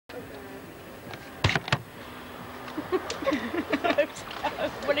I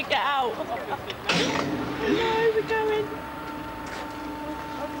want to get out. No, we're going.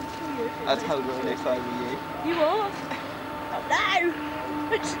 I'd hold on if I were you. You what? Oh no!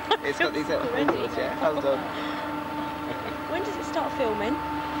 It's got these little holes, yeah? Hold on. When does it start filming?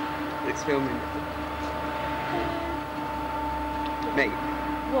 It's filming. Mate.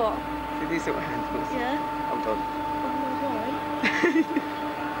 What? See these little handles? Yeah. Hold on.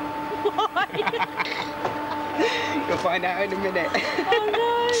 Oh, why? Why? You'll find out in a minute. Oh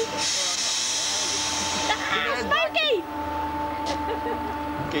no! Ah, Smokey!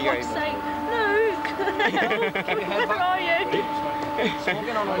 Get your aim. Luke! Where are you?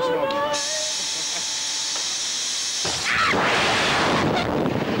 Smoking or no smoking?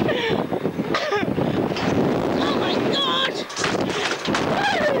 Oh my god!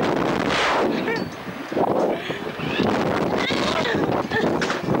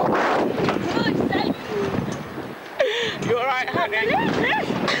 You alright, honey?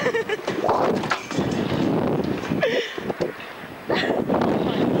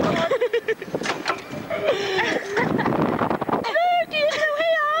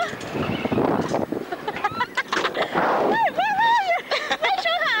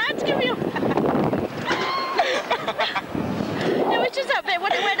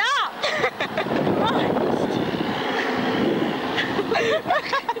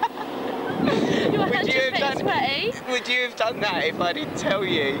 Would you have done that if I didn't tell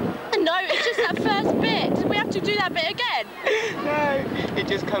you? No, it's just that first bit. Did we have to do that bit again? No, it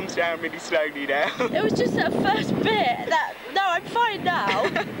just comes down really slowly now. It was just that first bit. No, I'm fine now.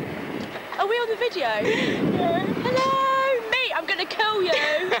 Are we on the video? Yeah. Hello, me. I'm gonna kill you.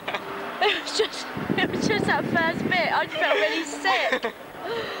 It was just that first bit. I felt really sick.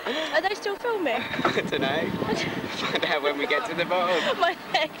 Are they still filming? I don't know. Find out when we get to the bottom. My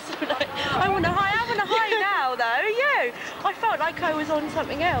legs are like, I want to high now though, are you? I felt like I was on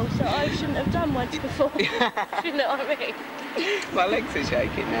something else that I shouldn't have done once before. Do you know what I mean? My legs are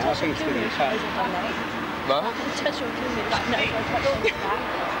shaking now. I think it's going to be What? Touch your kidney like no.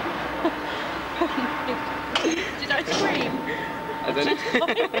 Did I scream? I don't know.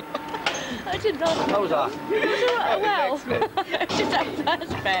 I did not. How was that? Well, just that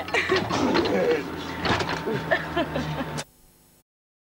first bit.